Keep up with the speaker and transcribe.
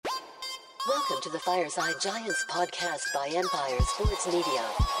Welcome to the Fireside Giants podcast by Empire Sports Media.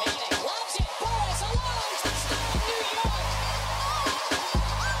 Loves it, balls alone, touchdown, New York!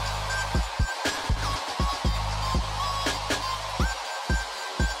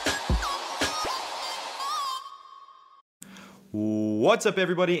 What's up,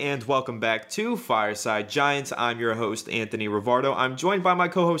 everybody, and welcome back to Fireside Giants. I'm your host, Anthony Rivardo. I'm joined by my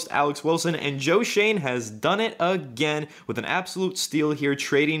co-host, Alex Wilson, and Joe Schoen has done it again with an absolute steal here,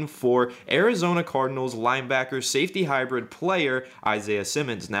 trading for Arizona Cardinals linebacker, safety hybrid player, Isaiah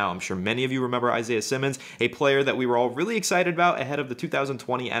Simmons. Now, I'm sure many of you remember Isaiah Simmons, a player that we were all really excited about ahead of the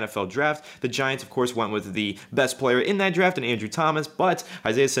 2020 NFL Draft. The Giants, of course, went with the best player in that draft, and Andrew Thomas, but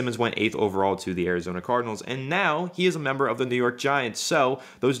Isaiah Simmons went 8th overall to the Arizona Cardinals, and now he is a member of the New York Giants. So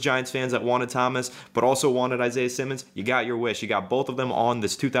those Giants fans that wanted Thomas but also wanted Isaiah Simmons, you got your wish. You got both of them on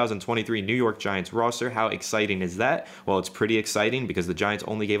this 2023 New York Giants roster. How exciting is that? Well, it's pretty exciting because the Giants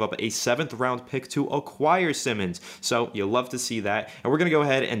only gave up a 7th round pick to acquire Simmons. So you'll love to see that. And we're going to go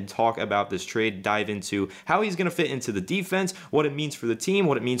ahead and talk about this trade, dive into how he's going to fit into the defense, what it means for the team,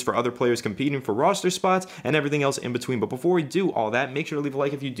 what it means for other players competing for roster spots, and everything else in between. But before we do all that, make sure to leave a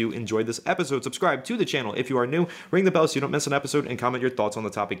like if you do enjoy this episode. Subscribe to the channel if you are new. Ring the bell so you don't miss an episode, and comment your thoughts on the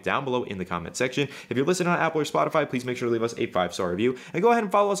topic down below in the comment section. If you're listening on Apple or Spotify, please make sure to leave us a 5-star review, and go ahead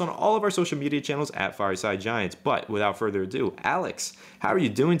and follow us on all of our social media channels at Fireside Giants. But without further ado, Alex, how are you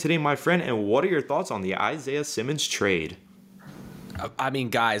doing today, my friend, and what are your thoughts on the Isaiah Simmons trade? I mean,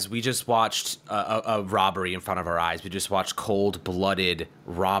 guys, we just watched a robbery in front of our eyes. We just watched cold-blooded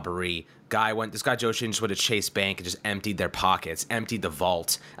robbery. This guy Joe Schoen just went to Chase Bank and just emptied their pockets, emptied the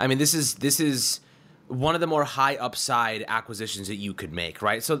vault. I mean, this is one of the more high upside acquisitions that you could make,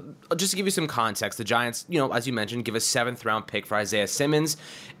 right? So just to give you some context, the Giants, as you mentioned, give a 7th round pick for Isaiah Simmons,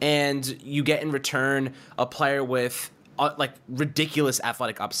 and you get in return a player with ridiculous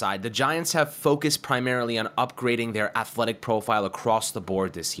athletic upside. The Giants have focused primarily on upgrading their athletic profile across the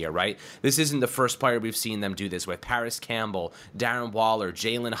board this year, right? This isn't the first player we've seen them do this with. Paris Campbell, Darren Waller,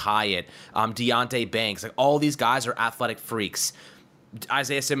 Jalen Hyatt, Deontay Banks, all these guys are athletic freaks.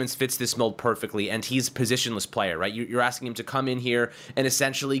 Isaiah Simmons fits this mold perfectly, and he's a positionless player, right? You're asking him to come in here and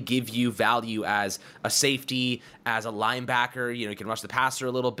essentially give you value as a safety, as a linebacker. He can rush the passer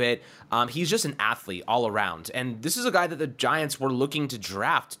a little bit. He's just an athlete all around, and this is a guy that the Giants were looking to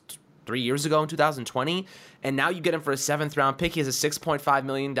draft 3 years ago in 2020, and now you get him for a 7th round pick. He has a $6.5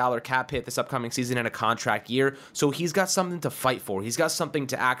 million cap hit this upcoming season and a contract year, so he's got something to fight for. He's got something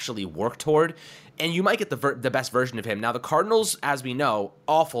to actually work toward, and you might get the best version of him. Now, the Cardinals, as we know,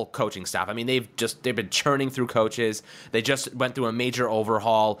 awful coaching staff. I mean, they've been churning through coaches. They just went through a major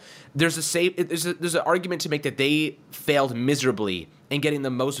overhaul. There's an argument to make that they failed miserably in getting the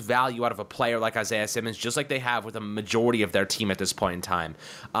most value out of a player like Isaiah Simmons, just like they have with a majority of their team at this point in time.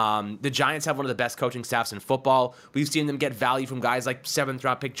 The Giants have one of the best coaching staffs in football. We've seen them get value from guys like 7th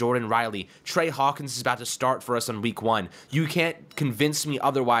round pick Jordan Riley. Trey Hawkins is about to start for us on week 1. You can't convince me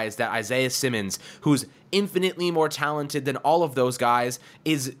otherwise that Isaiah Simmons, who's infinitely more talented than all of those guys,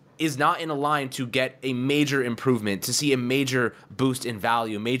 is not in a line to get a major improvement, to see a major boost in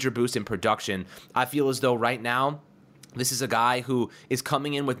value, major boost in production. I feel as though right now, this is a guy who is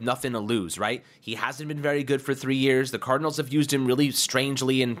coming in with nothing to lose, right? He hasn't been very good for 3 years. The Cardinals have used him really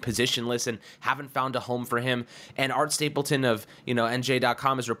strangely and positionless and haven't found a home for him. And Art Stapleton of,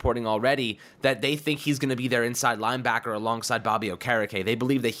 NJ.com is reporting already that they think he's going to be their inside linebacker alongside Bobby Okereke. They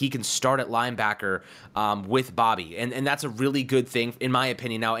believe that he can start at linebacker with Bobby. And that's a really good thing, in my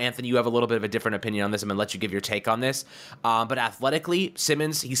opinion. Now, Anthony, you have a little bit of a different opinion on this. I'm going to let you give your take on this. But athletically,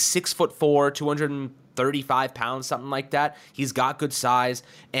 Simmons, he's 6'4", 235 pounds, something like that. He's got good size,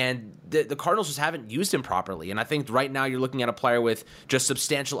 and the Cardinals just haven't used him properly. And I think right now you're looking at a player with just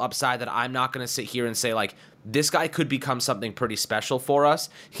substantial upside that I'm not going to sit here and say, this guy could become something pretty special for us.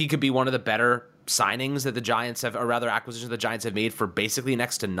 He could be one of the better signings that the Giants have, or rather acquisitions the Giants have made for basically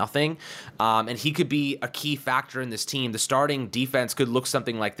next to nothing. And he could be a key factor in this team. The starting defense could look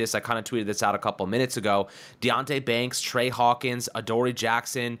something like this. I kind of tweeted this out a couple minutes ago. Deontay Banks, Trey Hawkins, Adoree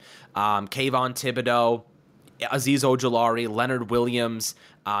Jackson, Kayvon Thibodeau, Azeez Ojulari, Leonard Williams,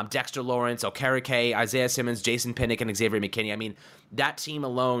 Dexter Lawrence, Okereke, Isaiah Simmons, Jason Pinnock, and Xavier McKinney. I mean, that team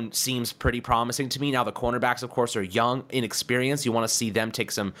alone seems pretty promising to me. Now, the cornerbacks, of course, are young, inexperienced. You want to see them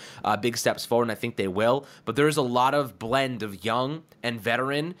take some big steps forward, and I think they will. But there's a lot of blend of young and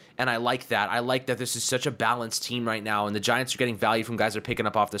veteran, and I like that. I like that this is such a balanced team right now, and the Giants are getting value from guys they're picking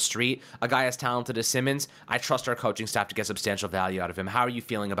up off the street. A guy as talented as Simmons, I trust our coaching staff to get substantial value out of him. How are you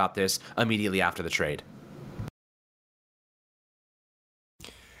feeling about this immediately after the trade?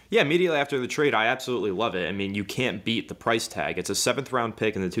 Yeah, immediately after the trade, I absolutely love it. I mean, you can't beat the price tag. It's a 7th-round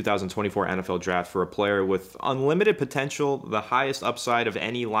pick in the 2024 NFL Draft for a player with unlimited potential, the highest upside of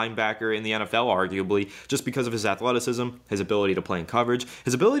any linebacker in the NFL, arguably, just because of his athleticism, his ability to play in coverage,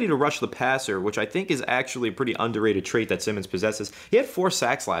 his ability to rush the passer, which I think is actually a pretty underrated trait that Simmons possesses. He had 4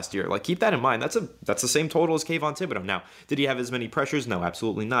 sacks last year. Like, keep that in mind. That's the same total as Kayvon Thibodeau. Now, did he have as many pressures? No,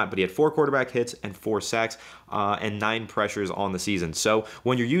 absolutely not. But he had 4 quarterback hits and 4 sacks and 9 pressures on the season. So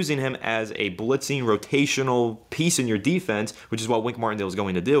when you're using him as a blitzing rotational piece in your defense, which is what Wink Martindale is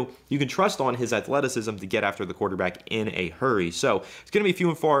going to do, you can trust on his athleticism to get after the quarterback in a hurry. So it's going to be few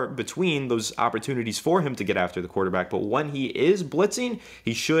and far between those opportunities for him to get after the quarterback. But when he is blitzing,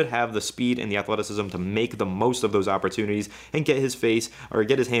 he should have the speed and the athleticism to make the most of those opportunities and get his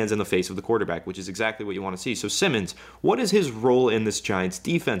hands in the face of the quarterback, which is exactly what you want to see. So Simmons, what is his role in this Giants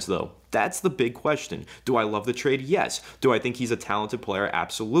defense, though? That's the big question. Do I love the trade? Yes. Do I think he's a talented player?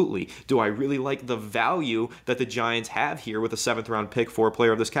 Absolutely. Do I really like the value that the Giants have here with a 7th-round pick for a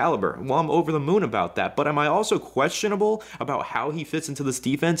player of this caliber? Well, I'm over the moon about that. But am I also questionable about how he fits into this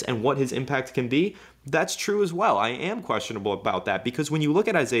defense and what his impact can be? That's true as well. I am questionable about that because when you look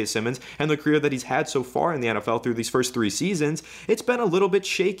at Isaiah Simmons and the career that he's had so far in the NFL through these first 3 seasons, it's been a little bit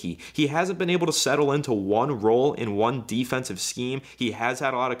shaky. He hasn't been able to settle into one role in one defensive scheme. He has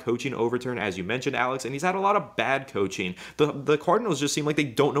had a lot of coaching overturn, as you mentioned, Alex, and he's had a lot of bad coaching. The Cardinals just seem like they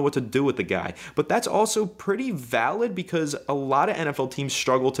don't know what to do with the guy. But that's also pretty valid because a lot of NFL teams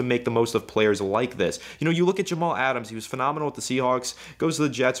struggle to make the most of players like this. You know, you look at Jamal Adams. He was phenomenal with the Seahawks, goes to the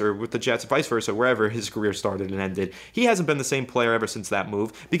Jets, or with the Jets, vice versa, wherever his career started and ended. He hasn't been the same player ever since that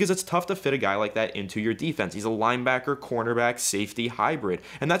move because it's tough to fit a guy like that into your defense. He's a linebacker, cornerback, safety hybrid.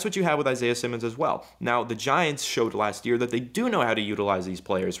 And that's what you have with Isaiah Simmons as well. Now, the Giants showed last year that they do know how to utilize these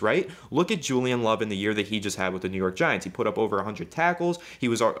players, right? Look at Julian Love in the year that he just had with the New York Giants. He put up over 100 tackles. He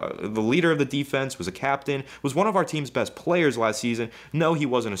was the leader of the defense, was a captain, was one of our team's best players last season. No, he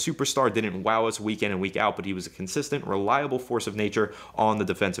wasn't a superstar, didn't wow us week in and week out, but he was a consistent, reliable force of nature on the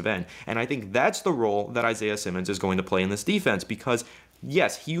defensive end. And I think that's the role that Isaiah Simmons is going to play in this defense because,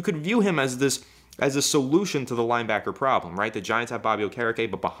 yes, you could view him as a solution to the linebacker problem, right? The Giants have Bobby Okereke,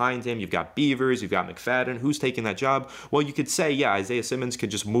 but behind him, you've got Beavers, you've got McFadden. Who's taking that job? Well, you could say, yeah, Isaiah Simmons could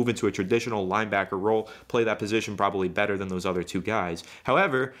just move into a traditional linebacker role, play that position probably better than those other 2 guys.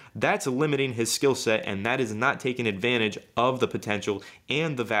 However, that's limiting his skill set, and that is not taking advantage of the potential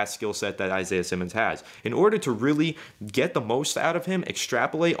and the vast skill set that Isaiah Simmons has. In order to really get the most out of him,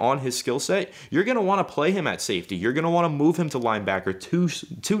 extrapolate on his skill set, you're going to want to play him at safety. You're going to want to move him to linebacker,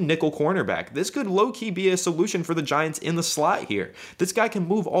 to nickel cornerback. This could low-key be a solution for the Giants in the slot here. This guy can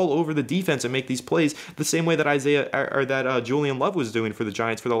move all over the defense and make these plays the same way that Julian Love was doing for the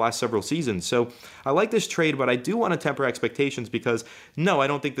Giants for the last several seasons. So I like this trade, but I do want to temper expectations because, no, I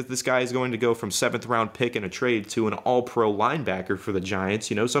don't think that this guy is going to go from 7th-round pick in a trade to an all-pro linebacker for the Giants.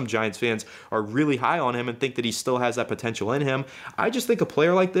 You know, some Giants fans are really high on him and think that he still has that potential in him. I just think a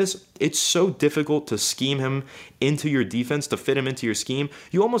player like this, it's so difficult to scheme him into your defense, to fit him into your scheme.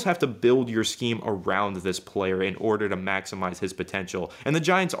 You almost have to build your scheme around this player in order to maximize his potential. And the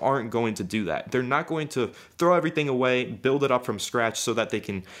Giants aren't going to do that. They're not going to throw everything away, build it up from scratch so that they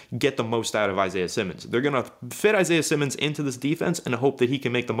can get the most out of Isaiah Simmons. They're going to fit Isaiah Simmons into this defense and hope that he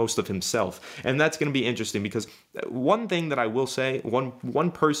can make the most of himself. And that's going to be interesting because one thing that I will say,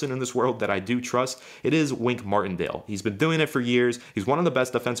 one person in this world that I do trust, it is Wink Martindale. He's been doing it for years. He's one of the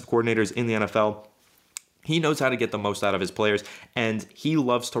best defensive coordinators in the NFL. He knows how to get the most out of his players, and he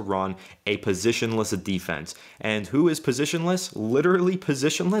loves to run a positionless defense. And who is positionless? Literally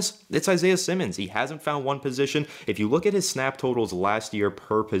positionless? It's Isaiah Simmons. He hasn't found one position. If you look at his snap totals last year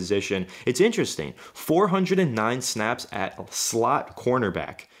per position, it's interesting. 409 snaps at slot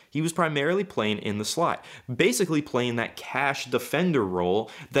cornerback. He was primarily playing in the slot, basically playing that cash defender role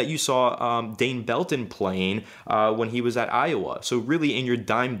that you saw Dane Belton playing when he was at Iowa. So really in your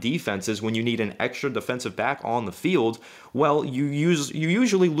dime defenses, when you need an extra defensive back on the field, well, you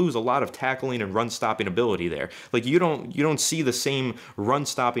usually lose a lot of tackling and run stopping ability there. Like you don't see the same run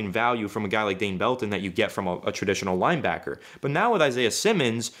stopping value from a guy like Dane Belton that you get from a traditional linebacker. But now with Isaiah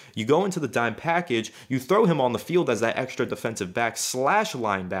Simmons, you go into the dime package, you throw him on the field as that extra defensive back /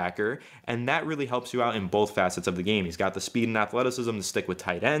 linebacker, and that really helps you out in both facets of the game. He's got the speed and athleticism to stick with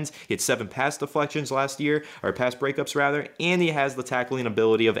tight ends. He had 7 pass deflections last year, or pass breakups rather, and he has the tackling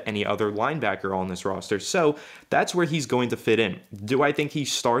ability of any other linebacker on this roster. So that's where he's going going to fit in. Do I think he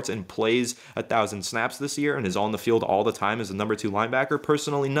starts and plays 1,000 snaps this year and is on the field all the time as a number 2 linebacker?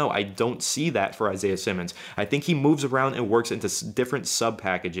 Personally, no, I don't see that for Isaiah Simmons. I think he moves around and works into different sub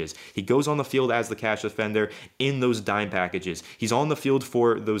packages. He goes on the field as the cash defender in those dime packages. He's on the field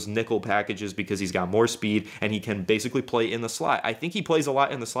for those nickel packages because he's got more speed and he can basically play in the slot. I think he plays a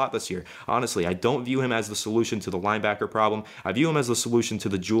lot in the slot this year. Honestly, I don't view him as the solution to the linebacker problem. I view him as the solution to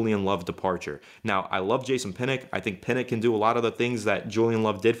the Julian Love departure. Now, I love Jason Pinnock. I think Pinnock can do a lot of the things that Julian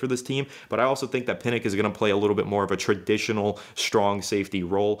Love did for this team, but I also think that Pinnock is going to play a little bit more of a traditional strong safety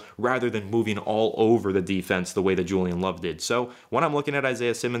role rather than moving all over the defense the way that Julian Love did. So when I'm looking at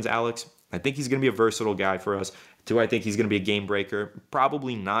Isaiah Simmons, Alex, I think he's going to be a versatile guy for us. Do I think he's going to be a game breaker?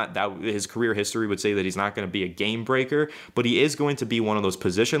 Probably not. That his career history would say that he's not going to be a game breaker, but he is going to be one of those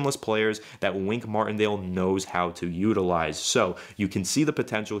positionless players that Wink Martindale knows how to utilize. So you can see the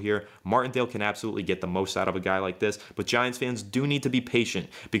potential here. Martindale can absolutely get the most out of a guy like this, but Giants fans do need to be patient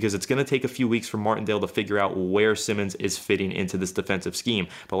because it's going to take a few weeks for Martindale to figure out where Simmons is fitting into this defensive scheme.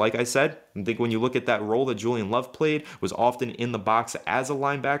 But like I said, I think when you look at that role that Julian Love played, was often in the box as a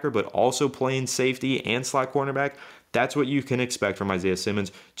linebacker, but also playing safety and slot cornerback. That's what you can expect from Isaiah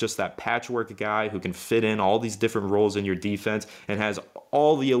Simmons, just that patchwork guy who can fit in all these different roles in your defense and has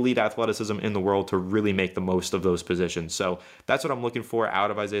all the elite athleticism in the world to really make the most of those positions. So that's what I'm looking for out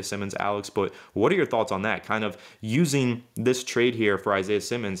of Isaiah Simmons, Alex. But what are your thoughts on that? Kind of using this trade here for Isaiah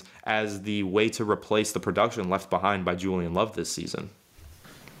Simmons as the way to replace the production left behind by Julian Love this season.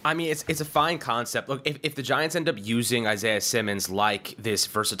 I mean, it's a fine concept. Look, if the Giants end up using Isaiah Simmons like this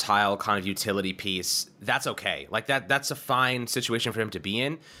versatile kind of utility piece, that's okay. Like that's a fine situation for him to be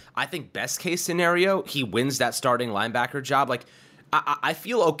in. I think best case scenario, he wins that starting linebacker job. Like I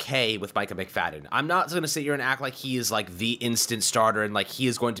feel okay with Micah McFadden. I'm not going to sit here and act like he is like the instant starter and like he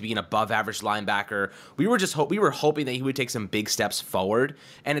is going to be an above average linebacker. We were hoping that he would take some big steps forward,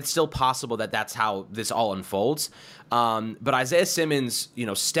 and it's still possible that that's how this all unfolds. But Isaiah Simmons,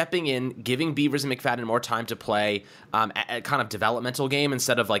 stepping in, giving Beavers and McFadden more time to play a kind of developmental game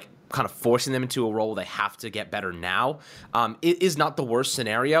instead of like kind of forcing them into a role they have to get better now, it is not the worst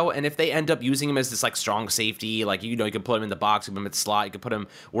scenario. And if they end up using him as this like strong safety, like, you can put him in the box, you can put him at the slot, you can put him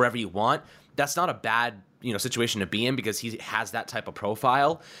wherever you want, that's not a bad situation to be in because he has that type of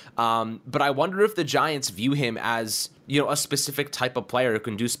profile. But I wonder if the Giants view him as, a specific type of player who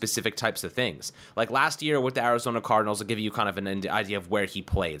can do specific types of things. Like last year with the Arizona Cardinals, I'll give you kind of an idea of where he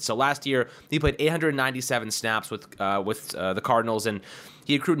played. So last year he played 897 snaps with the Cardinals, and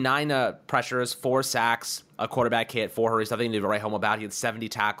he accrued 9 pressures, 4 sacks, a quarterback hit, 4 hurries, nothing to write home about. He had 70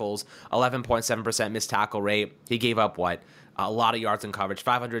 tackles, 11.7% missed tackle rate. He gave up a lot of yards in coverage,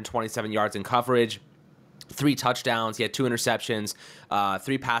 527 yards in coverage. 3 touchdowns. He had 2 interceptions,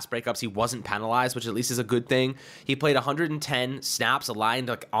 3 pass breakups. He wasn't penalized, which at least is a good thing. He played 110 snaps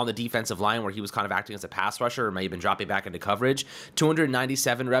aligned on the defensive line where he was kind of acting as a pass rusher or may have been dropping back into coverage.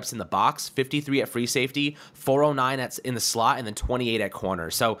 297 reps in the box, 53 at free safety, 409 in the slot, and then 28 at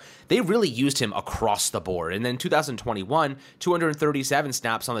corner. So they really used him across the board. And then 2021, 237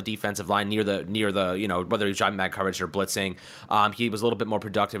 snaps on the defensive line near the whether he was driving back coverage or blitzing. He was a little bit more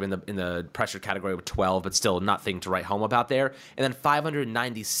productive in the pressure category with 12, but still nothing to write home about there. And then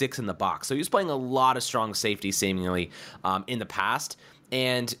 596 in the box. So he was playing a lot of strong safety seemingly in the past.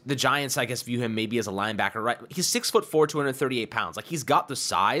 And the Giants, I guess, view him maybe as a linebacker, right? He's 6'4", 238 pounds. Like, he's got the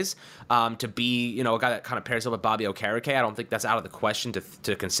size to be, a guy that kind of pairs up with Bobby Okereke. I don't think that's out of the question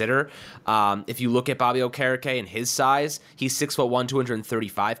to consider. If you look at Bobby Okereke and his size, he's 6'1",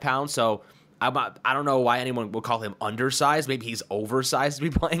 235 pounds. So I don't know why anyone would call him undersized. Maybe he's oversized to be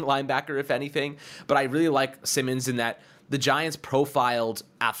playing linebacker, if anything. But I really like Simmons in that the Giants profiled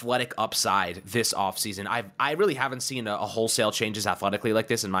athletic upside this offseason. I really haven't seen a wholesale changes athletically like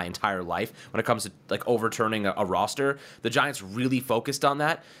this in my entire life when it comes to like overturning a roster. The Giants really focused on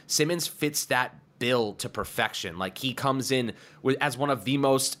that. Simmons fits that bill to perfection. Like, he comes in as one of the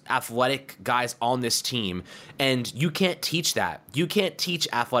most athletic guys on this team, and you can't teach that. You can't teach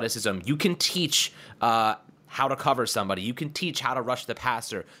athleticism. You can teach how to cover somebody. You can teach how to rush the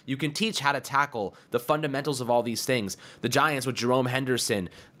passer. You can teach how to tackle, the fundamentals of all these things. The Giants with Jerome Henderson,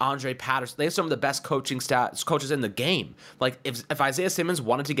 Andre Patterson, they have some of the best coaches in the game. Like, if Isaiah Simmons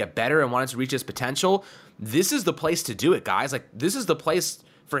wanted to get better and wanted to reach his potential, this is the place to do it, guys. Like, this is the place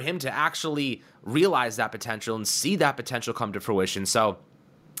for him to actually realize that potential and see that potential come to fruition. So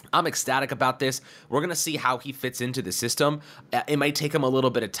I'm ecstatic about this. We're going to see how he fits into the system. It might take him a little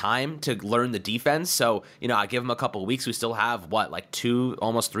bit of time to learn the defense. So, I give him a couple of weeks. We still have, like 2,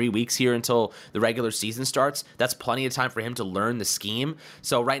 almost 3 weeks here until the regular season starts. That's plenty of time for him to learn the scheme.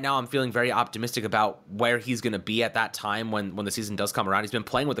 So right now I'm feeling very optimistic about where he's going to be at that time when the season does come around. He's been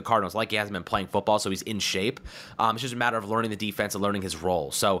playing with the Cardinals like he hasn't been playing football, so he's in shape. It's just a matter of learning the defense and learning his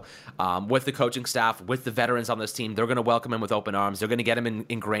role. So with the coaching staff, with the veterans on this team, they're going to welcome him with open arms. They're going to get him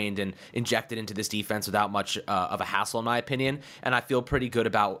ingrained and injected into this defense without much of a hassle, in my opinion. And I feel pretty good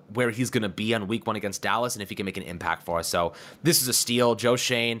about where he's going to be on week 1 against Dallas and if he can make an impact for us. So this is a steal. Joe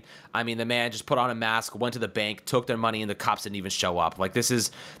Schoen, the man just put on a mask, went to the bank, took their money, and the cops didn't even show up. Like, this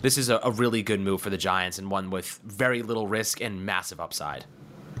is a really good move for the Giants and one with very little risk and massive upside.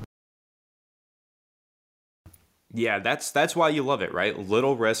 Yeah, that's why you love it, right?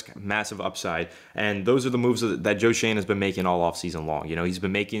 Little risk, massive upside. And those are the moves that Joe Schoen has been making all offseason long. He's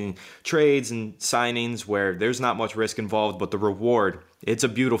been making trades and signings where there's not much risk involved, but the reward, it's a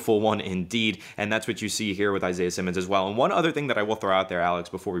beautiful one indeed. And that's what you see here with Isaiah Simmons as well. And one other thing that I will throw out there, Alex,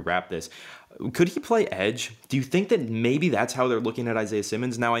 before we wrap this, could he play edge? Do you think that maybe that's how they're looking at Isaiah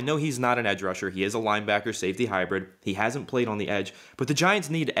Simmons? Now, I know he's not an edge rusher. He is a linebacker, safety hybrid. He hasn't played on the edge, but the Giants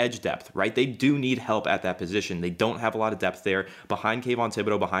need edge depth, right? They do need help at that position. They don't have a lot of depth there. Behind Kayvon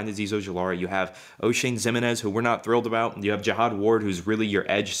Thibodeau, behind Azeez Ojulari, you have O'Shane Ximines, who we're not thrilled about. You have Jihad Ward, who's really your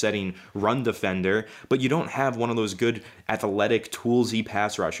edge-setting run defender, but you don't have one of those good athletic, toolsy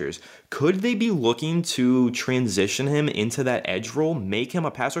pass rushers. Could they be looking to transition him into that edge role, make him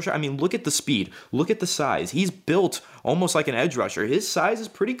a pass rusher? Look at the speed. Look at the size. He's built almost like an edge rusher. His size is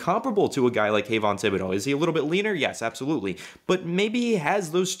pretty comparable to a guy like Kayvon Thibodeau. Is he a little bit leaner? Yes, absolutely. But maybe he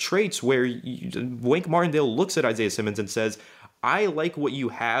has those traits where Wink Martindale looks at Isaiah Simmons and says, I like what you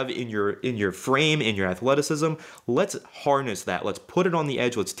have in your frame, in your athleticism. Let's harness that. Let's put it on the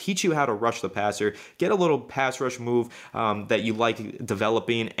edge. Let's teach you how to rush the passer. Get a little pass rush move that you like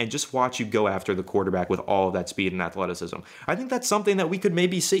developing, and just watch you go after the quarterback with all of that speed and athleticism. I think that's something that we could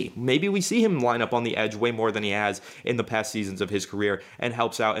maybe see. Maybe we see him line up on the edge way more than he has in the past seasons of his career and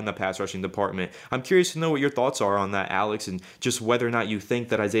helps out in the pass rushing department. I'm curious to know what your thoughts are on that, Alex, and just whether or not you think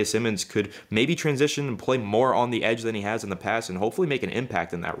that Isaiah Simmons could maybe transition and play more on the edge than he has in the past and hopefully make an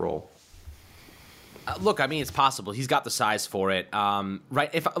impact in that role. Look, it's possible. He's got the size for it. Right?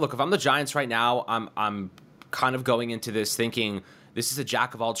 If I'm the Giants right now, I'm kind of going into this thinking this is a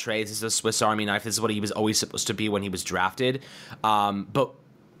jack of all trades. This is a Swiss Army knife. This is what he was always supposed to be when he was drafted. But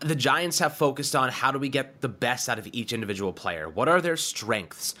the Giants have focused on how do we get the best out of each individual player? What are their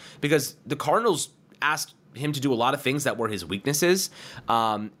strengths? Because the Cardinals asked him to do a lot of things that were his weaknesses.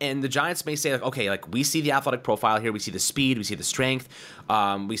 And the Giants may say, we see the athletic profile here. We see the speed. We see the strength.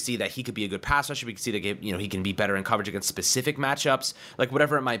 We see that he could be a good pass rusher. We can see that he can be better in coverage against specific matchups,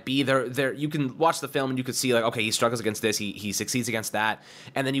 whatever it might be. There, you can watch the film and you can see he struggles against this. He succeeds against that.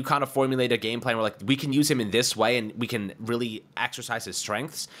 And then you kind of formulate a game plan where we can use him in this way and we can really exercise his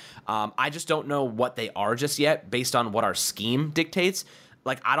strengths. I just don't know what they are just yet based on what our scheme dictates.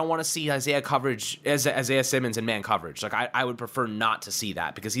 I don't want to see Isaiah Simmons in man coverage. I would prefer not to see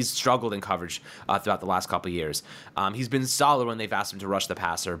that because he's struggled in coverage throughout the last couple of years. He's been solid when they've asked him to rush the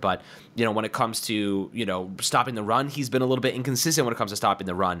passer, but when it comes to stopping the run, he's been a little bit inconsistent when it comes to stopping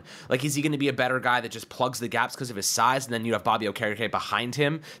the run. Is he going to be a better guy that just plugs the gaps because of his size, and then you have Bobby Okereke behind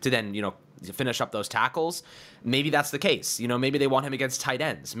him to then finish up those tackles? Maybe that's the case. Maybe they want him against tight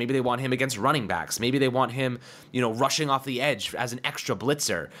ends. Maybe they want him against running backs. Maybe they want him, rushing off the edge as an extra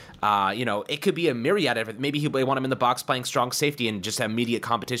blitzer. It could be a myriad of it. Maybe they want him in the box playing strong safety and just have immediate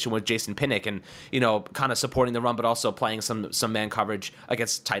competition with Jason Pinnock and, kind of supporting the run, but also playing some man coverage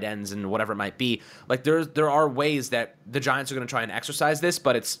against tight ends and whatever it might be. There are ways that the Giants are going to try and exercise this,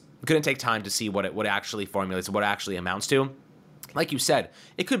 but it's going to take time to see what it actually formulates, what it actually amounts to. Like you said,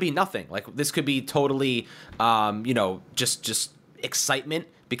 it could be nothing. This could be totally, just excitement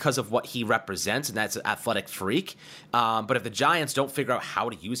because of what he represents, and that's an athletic freak. But if the Giants don't figure out how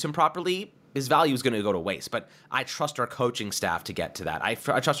to use him properly, his value is going to go to waste. But I trust our coaching staff to get to that. I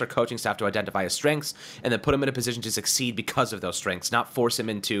trust our coaching staff to identify his strengths and then put him in a position to succeed because of those strengths, not force him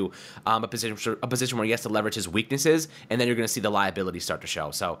into a position where he has to leverage his weaknesses, and then you're going to see the liability start to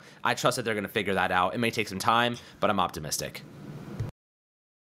show. So I trust that they're going to figure that out. It may take some time, but I'm optimistic.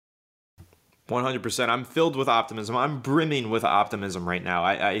 100%. I'm filled with optimism. I'm brimming with optimism right now.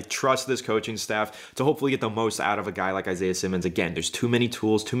 I trust this coaching staff to hopefully get the most out of a guy like Isaiah Simmons. Again, there's too many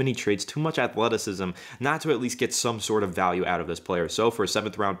tools, too many traits, too much athleticism not to at least get some sort of value out of this player. So for a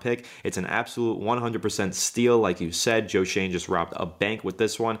 7th round pick, it's an absolute 100% steal. Like you said, Joe Schoen just robbed a bank with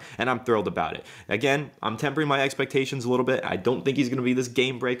this one, and I'm thrilled about it. Again, I'm tempering my expectations a little bit. I don't think he's going to be this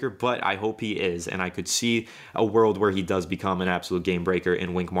game breaker, but I hope he is, and I could see a world where he does become an absolute game breaker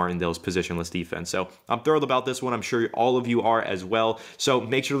in Wink Martindale's positionless defense. So I'm thrilled about this one. I'm sure all of you are as well. So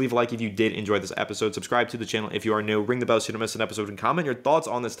make sure to leave a like if you did enjoy this episode. Subscribe to the channel if you are new. Ring the bell so you don't miss an episode, and comment your thoughts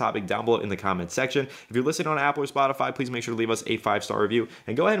on this topic down below in the comment section. If you're listening on Apple or Spotify, please make sure to leave us a 5-star review,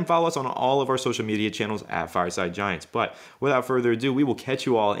 and go ahead and follow us on all of our social media channels at Fireside Giants. But without further ado, we will catch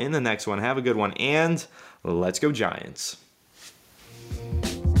you all in the next one. Have a good one, and let's go Giants.